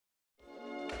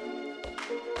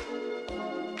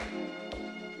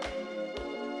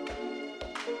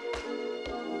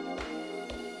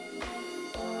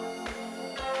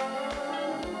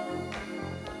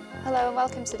Hello and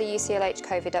welcome to the UCLH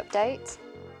COVID update.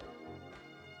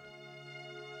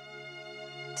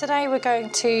 Today we're going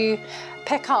to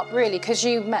pick up really because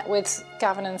you met with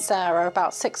Gavin and Sarah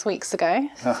about 6 weeks ago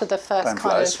for the first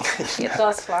kind of it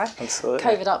does fly Absolutely.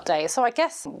 COVID update. So I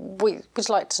guess we would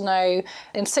like to know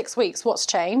in 6 weeks what's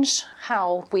changed,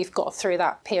 how we've got through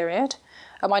that period.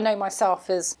 I know myself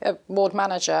as a ward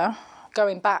manager,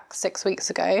 going back 6 weeks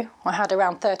ago, I had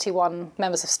around 31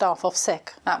 members of staff off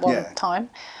sick at one time.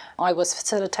 I was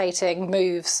facilitating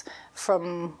moves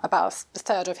from about a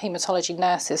third of haematology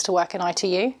nurses to work in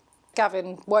ITU.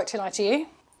 Gavin worked in ITU,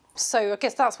 so I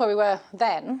guess that's where we were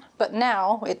then. But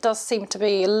now it does seem to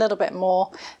be a little bit more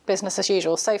business as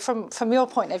usual. So from your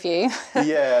point of view,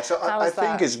 yeah, so I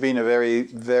think it's been a very,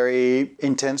 very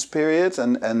intense period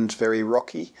and very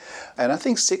rocky. And I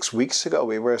think 6 weeks ago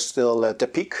we were still at the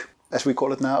peak, as we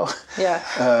call it now. Yeah.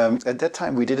 At that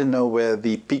time we didn't know where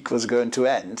the peak was going to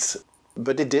end.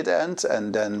 But it did end,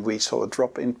 and then we saw a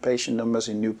drop in patient numbers,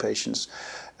 in new patients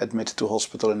admitted to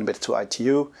hospital and admitted to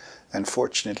ITU, and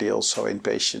fortunately also in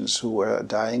patients who were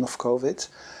dying of COVID.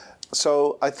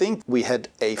 So I think we had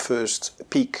a first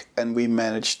peak, and we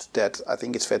managed that, I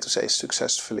think it's fair to say,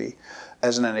 successfully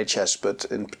as an NHS, but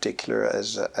in particular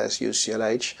as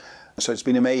UCLH. So it's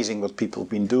been amazing what people have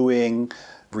been doing,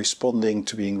 responding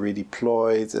to being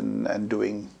redeployed and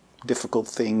doing difficult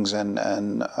things and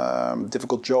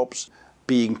difficult jobs,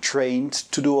 being trained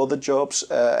to do other jobs.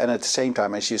 And at the same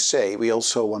time, as you say, we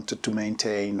also wanted to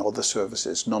maintain other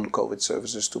services, non-COVID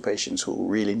services to patients who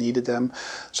really needed them.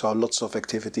 So lots of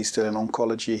activities still in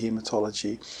oncology,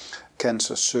 hematology,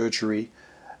 cancer, surgery.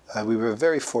 We were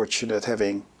very fortunate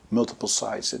having multiple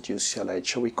sites at UCLH,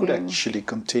 so we could actually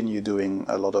continue doing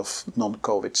a lot of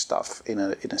non-COVID stuff in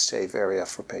a safe area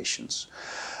for patients.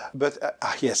 But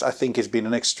yes, I think it's been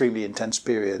an extremely intense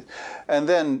period. And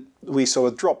then we saw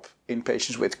a drop in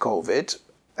patients with COVID.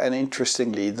 And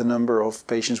interestingly, the number of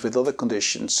patients with other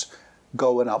conditions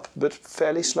going up, but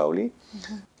fairly slowly.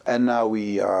 Mm-hmm. And now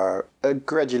we are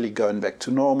gradually going back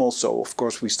to normal. So, of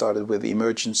course, we started with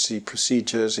emergency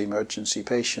procedures, emergency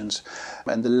patients.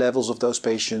 And the levels of those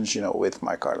patients, with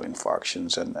myocardial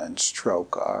infarctions and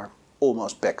stroke are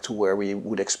almost back to where we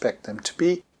would expect them to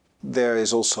be. There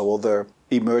is also other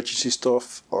emergency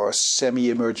stuff or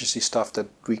semi-emergency stuff that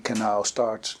we can now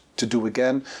start to do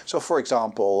again. So, for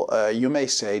example, you may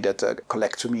say that a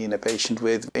colectomy in a patient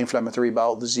with inflammatory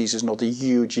bowel disease is not a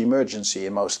huge emergency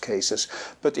in most cases,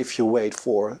 but if you wait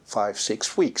 4, 5,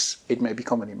 6 weeks, it may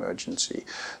become an emergency.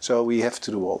 So we have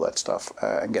to do all that stuff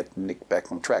and get Nick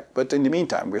back on track. But in the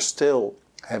meantime, we're still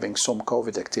having some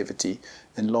COVID activity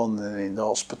in London in the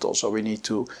hospital, so we need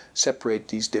to separate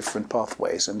these different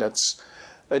pathways, and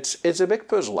it's a big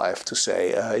puzzle, I have to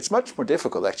say. It's much more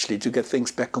difficult actually to get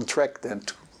things back on track than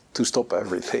to stop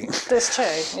everything. That's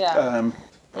true,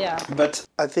 yeah. But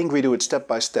I think we do it step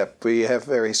by step. We have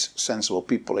very sensible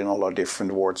people in all our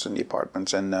different wards and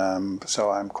departments, and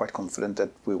so I'm quite confident that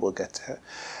we will get there.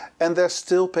 And there's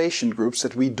still patient groups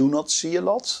that we do not see a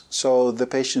lot. So the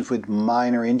patients with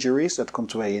minor injuries that come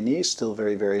to A&E is still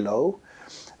very, very low.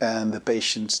 And the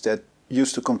patients that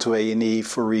used to come to A&E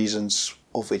for reasons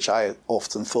of which I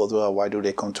often thought, well, why do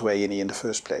they come to A&E in the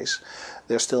first place?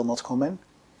 They're still not coming.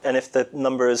 And if the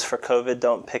numbers for COVID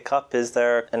don't pick up, is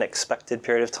there an expected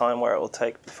period of time where it will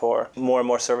take before more and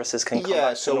more services can come back to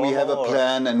normal? Yeah, so we have a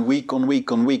plan, and week on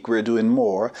week on week we're doing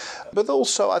more. But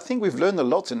also I think we've learned a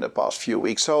lot in the past few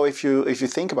weeks. So if you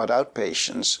think about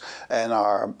outpatients and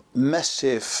our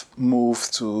massive move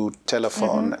to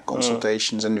telephone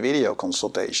consultations and video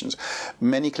consultations,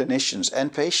 many clinicians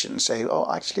and patients say,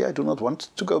 oh, actually I do not want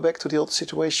to go back to the old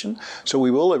situation. So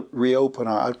we will reopen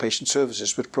our outpatient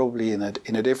services, but probably in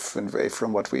a different way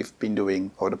from what we've been doing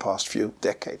over the past few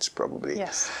decades, probably.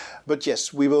 Yes. But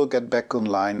yes, we will get back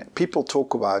online. People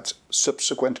talk about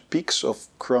subsequent peaks of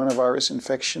coronavirus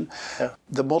infection. Yeah.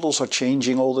 The models are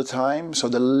changing all the time. So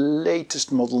the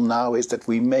latest model now is that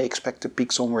we may expect a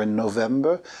peak somewhere in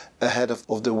November, ahead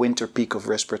of the winter peak of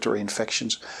respiratory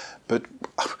infections. But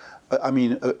I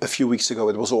mean, a few weeks ago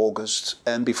it was August,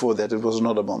 and before that it was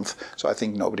another month. So I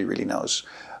think nobody really knows.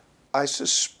 I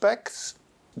suspect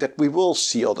that we will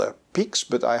see other peaks,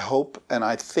 but I hope and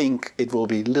I think it will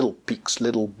be little peaks,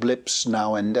 little blips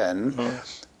now and then,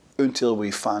 until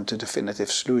we find a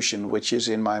definitive solution, which is,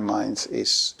 in my mind,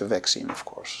 is the vaccine, of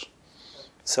course.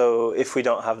 So if we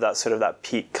don't have that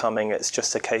peak coming, it's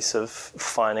just a case of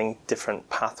finding different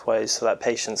pathways so that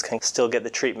patients can still get the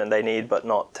treatment they need, but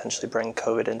not potentially bring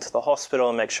COVID into the hospital,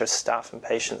 and make sure staff and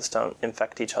patients don't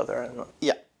infect each other.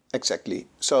 Yeah. Exactly.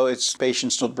 So it's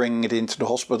patients not bringing it into the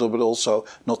hospital, but also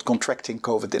not contracting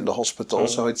COVID in the hospital.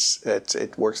 So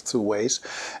it works two ways.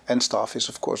 And staff is,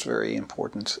 of course, very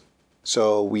important.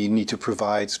 So we need to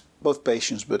provide both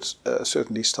patients, but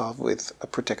certainly staff with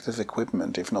protective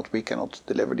equipment. If not, we cannot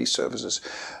deliver these services.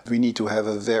 We need to have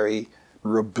a very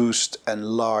robust and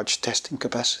large testing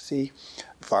capacity.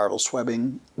 Viral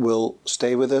swabbing will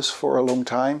stay with us for a long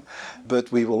time,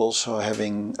 but we will also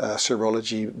having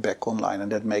serology back online,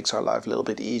 and that makes our life a little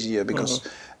bit easier because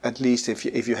at least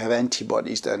if you have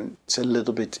antibodies, then it's a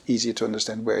little bit easier to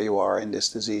understand where you are in this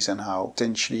disease and how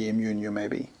potentially immune you may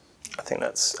be. I think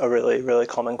that's a really, really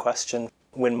common question.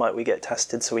 When might we get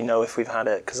tested so we know if we've had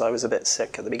it? Because I was a bit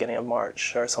sick at the beginning of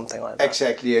March or something like that.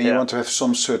 Exactly, and you want to have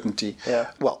some certainty.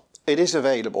 Yeah. Well, it is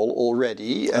available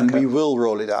already, and we will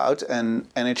roll it out, and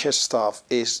NHS staff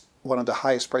is one of the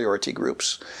highest priority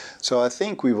groups. So I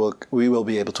think we will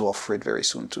be able to offer it very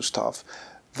soon to staff.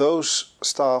 Those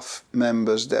staff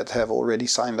members that have already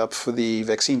signed up for the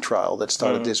vaccine trial that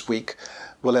started this week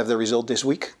will have the result this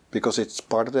week, because it's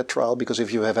part of that trial. Because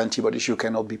if you have antibodies, you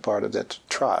cannot be part of that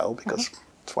trial, because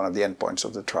it's one of the endpoints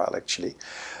of the trial, actually.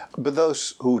 But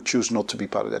those who choose not to be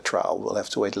part of that trial will have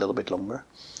to wait a little bit longer.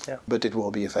 Yeah. But it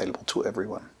will be available to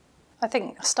everyone. I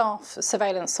think staff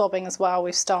surveillance swabbing as well,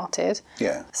 we've started.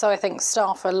 Yeah. So I think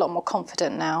staff are a lot more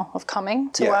confident now of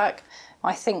coming to work.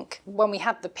 I think when we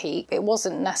had the peak, it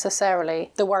wasn't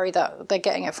necessarily the worry that they're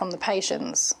getting it from the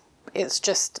patients. It's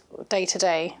just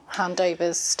day-to-day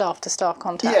handovers, staff-to-staff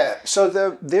contact. Yeah, so there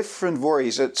are different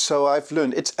worries. So I've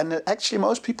learned, and actually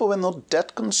most people were not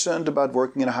that concerned about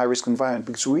working in a high-risk environment,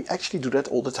 because we actually do that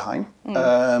all the time.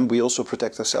 We also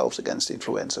protect ourselves against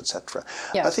influenza, etc.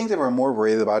 Yes. I think they were more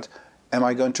worried about, am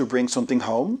I going to bring something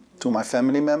home to my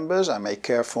family members? I may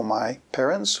care for my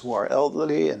parents who are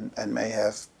elderly and may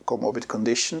have comorbid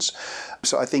conditions.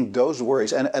 So I think those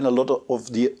worries and a lot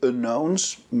of the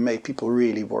unknowns made people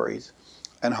really worried.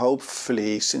 And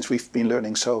hopefully, since we've been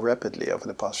learning so rapidly over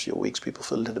the past few weeks, people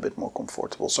feel a little bit more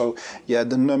comfortable. So yeah,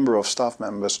 the number of staff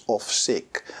members off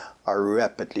sick are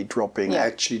rapidly dropping. Yeah.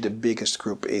 Actually, the biggest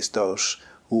group is those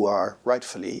who are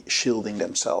rightfully shielding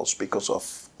themselves because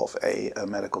of a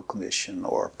medical condition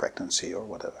or pregnancy or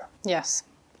whatever. Yes.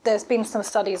 There's been some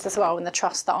studies as well in the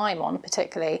trust that I'm on,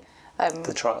 particularly.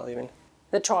 The trial, you mean?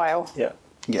 The trial. Yeah.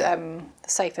 The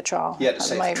SAFER trial. Yeah, the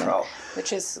SAFER trial.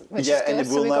 Which is and good. it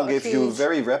will now give you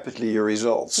very rapidly your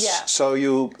results. Yeah.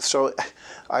 So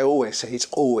I always say it's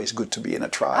always good to be in a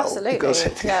trial. Absolutely. Because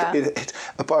it,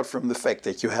 apart from the fact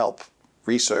that you help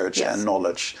research and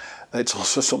knowledge, it's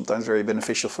also sometimes very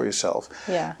beneficial for yourself.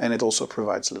 Yeah. And it also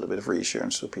provides a little bit of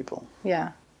reassurance to people.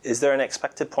 Yeah. Is there an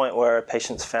expected point where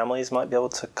patients' families might be able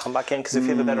to come back in? Because if you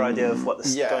have a better idea of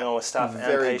what's going on with staff and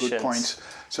patients... Very good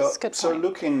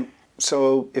point.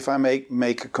 So if I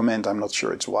make a comment, I'm not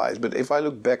sure it's wise, but if I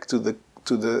look back to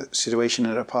the situation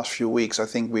in the past few weeks, I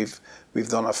think we've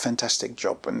done a fantastic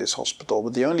job in this hospital.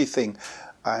 But the only thing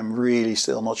I'm really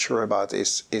still not sure about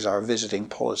is our visiting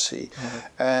policy.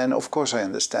 And of course I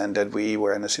understand that we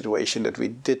were in a situation that we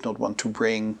did not want to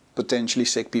bring potentially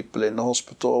sick people in the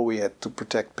hospital. We had to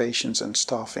protect patients and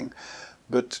staffing.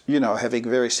 But, having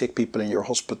very sick people in your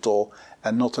hospital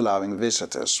and not allowing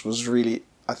visitors was really,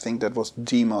 I think that was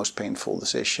the most painful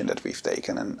decision that we've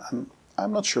taken. And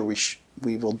I'm not sure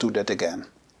we will do that again.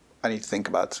 I need to think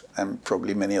about, and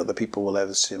probably many other people will have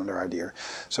a similar idea.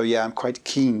 So yeah, I'm quite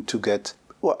keen to get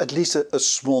at least a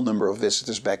small number of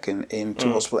visitors back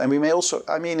into hospital. And we may also,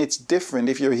 it's different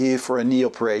if you're here for a knee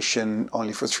operation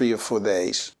only for 3 or 4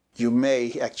 days. You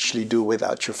may actually do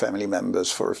without your family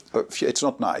members it's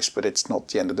not nice, but it's not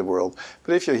the end of the world.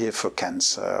 But if you're here for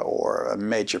cancer or a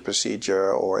major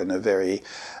procedure or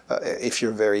if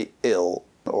you're very ill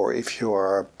or if you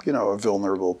are, a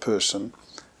vulnerable person,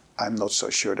 I'm not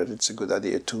so sure that it's a good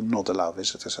idea to not allow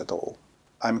visitors at all.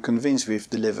 I'm convinced we've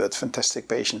delivered fantastic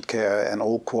patient care and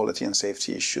all quality and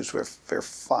safety issues were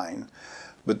fine.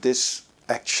 But this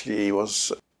actually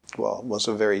was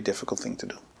a very difficult thing to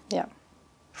do. Yeah.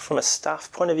 From a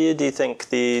staff point of view, do you think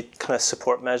the kind of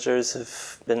support measures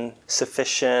have been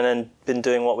sufficient and been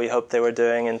doing what we hoped they were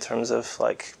doing in terms of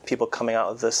people coming out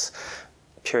of this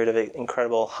period of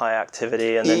incredible high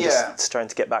activity and then just starting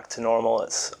to get back to normal?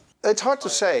 It's hard to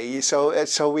say. So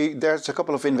there's a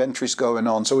couple of inventories going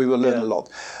on, so we will learn a lot.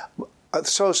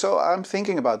 So I'm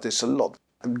thinking about this a lot.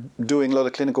 doing a lot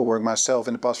of clinical work myself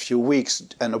in the past few weeks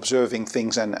and observing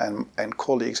things and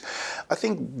colleagues, I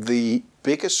think the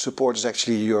biggest support is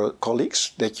actually your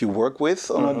colleagues that you work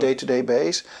with on a day-to-day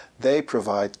basis. They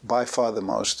provide by far the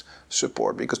most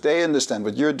support because they understand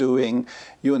what you're doing,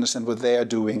 you understand what they are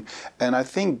doing. And I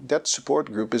think that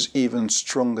support group is even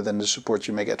stronger than the support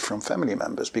you may get from family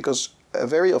members because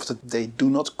very often they do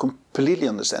not completely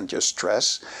understand your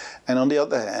stress. And on the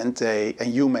other hand,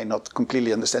 you may not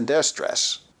completely understand their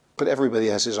stress. But everybody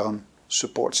has his own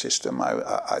support system,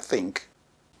 I think.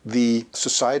 The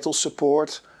societal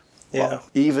support, well,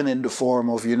 even in the form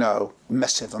of,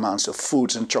 massive amounts of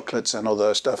foods and chocolates and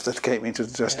other stuff that came into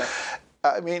the trust.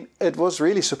 I mean, it was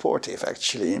really supportive,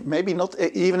 actually. Maybe not,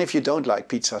 even if you don't like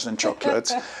pizzas and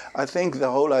chocolates. I think the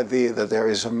whole idea that there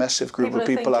is a massive group of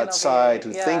people outside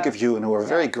who think of you and who are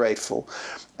very grateful.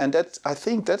 And I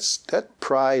think that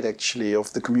pride, actually,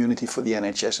 of the community for the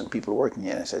NHS and people working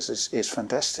in the NHS is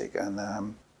fantastic. And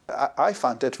I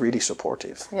found that really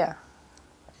supportive. Yeah.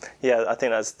 Yeah, I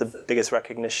think that's the biggest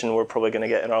recognition we're probably going to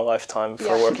get in our lifetime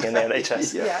for working in the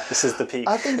NHS. This is the peak.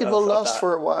 I think it will last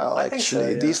for a while, actually. So,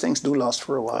 yeah. These things do last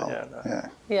for a while.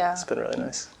 It's been really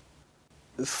nice.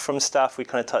 From staff, we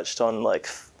kind of touched on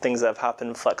things that have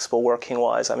happened flexible working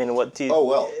wise. I mean, what do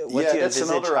you that's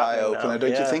another eye opener,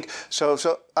 don't you think? So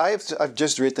I've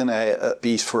just written a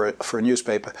piece for a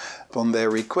newspaper on their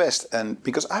request, and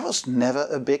because I was never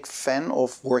a big fan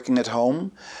of working at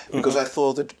home, because I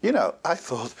thought that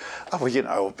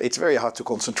it's very hard to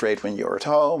concentrate when you're at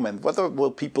home, and what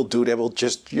will people do? They will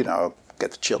just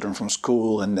get the children from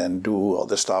school and then do all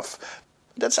the stuff.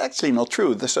 That's actually not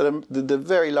true. The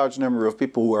very large number of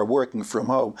people who are working from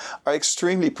home are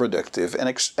extremely productive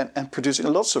and producing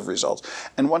lots of results.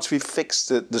 And once we fix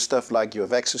the stuff like you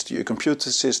have access to your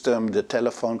computer system, the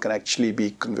telephone can actually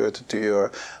be converted to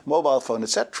your mobile phone,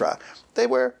 etc., they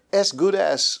were as good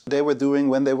as they were doing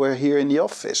when they were here in the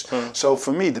office. So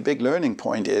for me, the big learning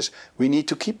point is we need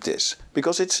to keep this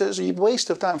because it's a waste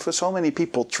of time for so many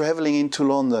people traveling into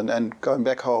London and going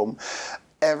back home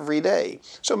every day.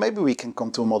 So maybe we can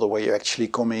come to a model where you actually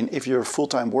come in, if you're a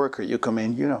full-time worker, you come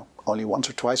in, only once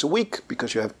or twice a week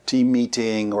because you have a team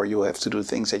meeting or you have to do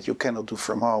things that you cannot do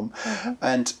from home.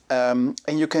 And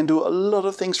you can do a lot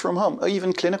of things from home,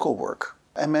 even clinical work.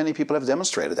 And many people have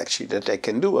demonstrated actually that they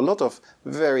can do a lot of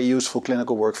very useful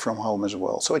clinical work from home as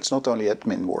well. So it's not only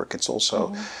admin work, it's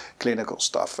also clinical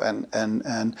stuff.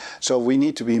 And so we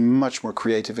need to be much more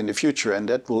creative in the future, and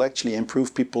that will actually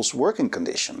improve people's working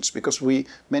conditions because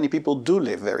many people do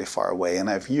live very far away and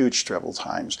have huge travel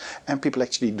times. And people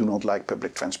actually do not like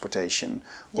public transportation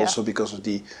also because of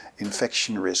the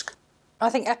infection risk. I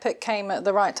think Epic came at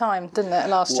the right time, didn't it,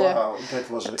 last year?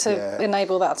 That was to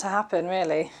enable that to happen,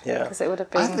 really. Yeah. Because it would have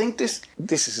been. I think this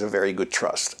is a very good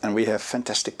trust, and we have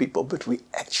fantastic people, but we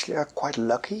actually are quite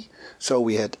lucky. So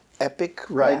we had Epic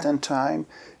right on time.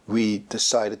 We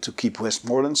decided to keep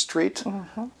Westmoreland Street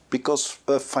because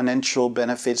of financial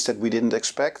benefits that we didn't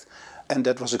expect. And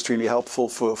that was extremely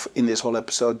helpful in this whole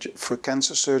episode for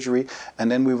cancer surgery. And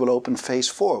then we will open phase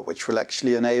 4, which will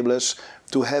actually enable us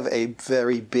to have a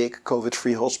very big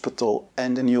COVID-free hospital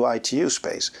and a new ITU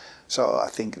space. So I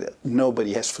think that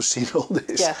nobody has foreseen all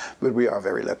this, but we are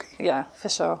very lucky. Yeah, for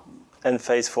sure. And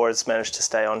phase 4 has managed to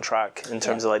stay on track in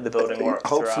terms of the building work.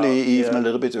 Hopefully even a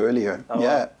little bit earlier.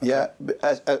 Wow.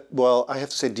 Well, I have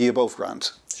to say the above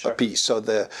ground. Piece. So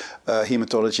the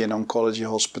haematology and oncology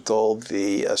hospital,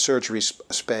 the surgery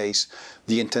space,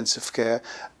 the intensive care.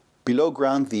 Below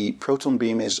ground, the proton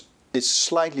beam is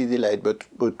slightly delayed, but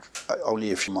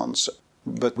only a few months.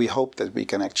 But we hope that we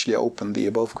can actually open the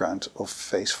above ground of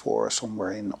phase 4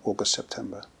 somewhere in August,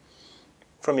 September.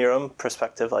 From your own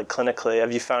perspective, clinically,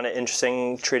 have you found it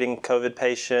interesting treating COVID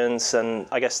patients? And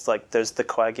I guess there's the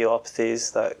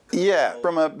coagulopathies that... Yeah,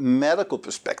 from a medical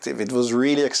perspective, it was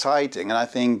really exciting. And I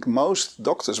think most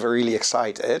doctors were really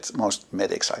excited, most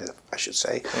medics, I should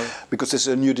say, because this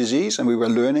is a new disease and we were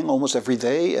learning almost every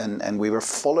day and we were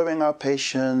following our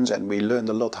patients and we learned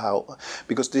a lot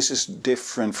because this is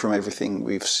different from everything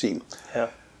we've seen. Yeah.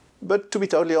 But to be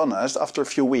totally honest, after a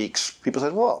few weeks, people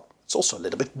said, well, it's also a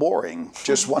little bit boring,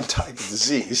 just one type of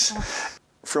disease.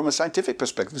 From a scientific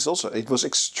perspective, it was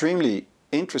extremely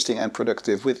interesting and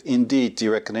productive with indeed the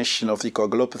recognition of the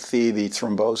coagulopathy, the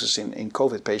thrombosis in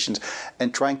COVID patients,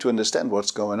 and trying to understand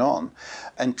what's going on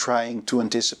and trying to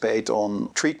anticipate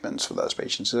on treatments for those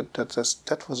patients.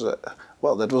 That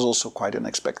was also quite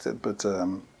unexpected, but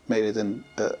made it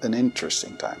an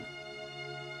interesting time.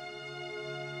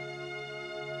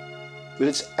 But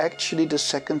it's actually the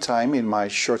second time in my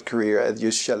short career at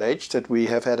UCLH that we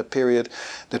have had a period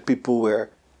that people were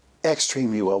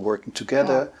extremely well working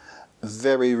together.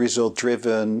 very result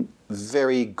driven,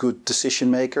 very good decision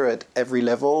maker at every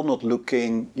level, not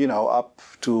looking, up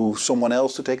to someone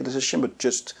else to take a decision, but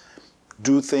just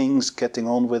do things, getting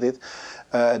on with it.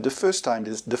 The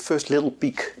first little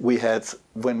peak we had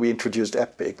when we introduced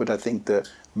Epic, but I think the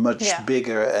much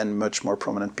bigger and much more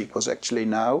prominent peak was actually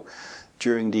now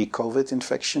during the COVID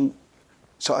infection.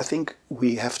 So I think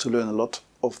we have to learn a lot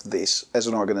of this as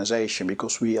an organization,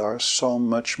 because we are so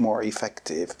much more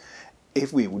effective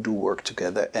if we do work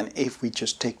together and if we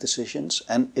just take decisions.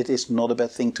 And it is not a bad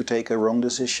thing to take a wrong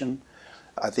decision.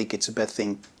 I think it's a bad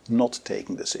thing not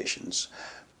taking decisions.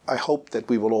 I hope that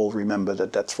we will all remember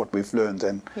that that's what we've learned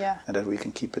and that we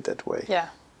can keep it that way. Yeah.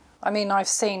 I mean, I've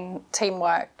seen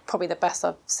teamwork, probably the best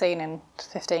I've seen in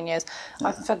 15 years. Yeah.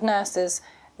 I've had nurses,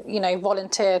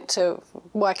 volunteer to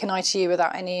work in ITU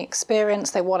without any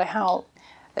experience. They want to help.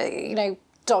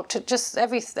 Doctor, just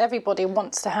everybody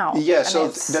wants to help. Yeah,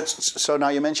 so now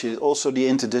you mentioned it, also the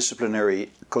interdisciplinary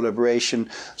collaboration.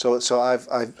 So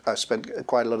I've spent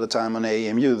quite a lot of time on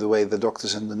AEMU. The way the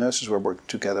doctors and the nurses were working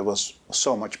together was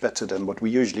so much better than what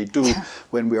we usually do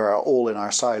when we are all in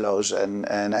our silos and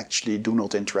actually do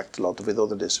not interact a lot with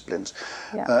other disciplines.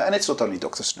 Yeah. And it's not only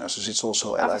doctors, nurses, it's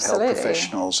also allied health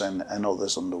professionals and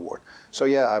others on the ward. So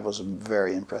I was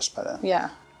very impressed by that. Yeah,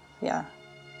 yeah.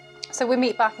 So we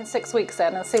meet back in 6 weeks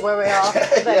then and see where we are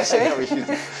then, shall we?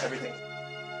 Everything.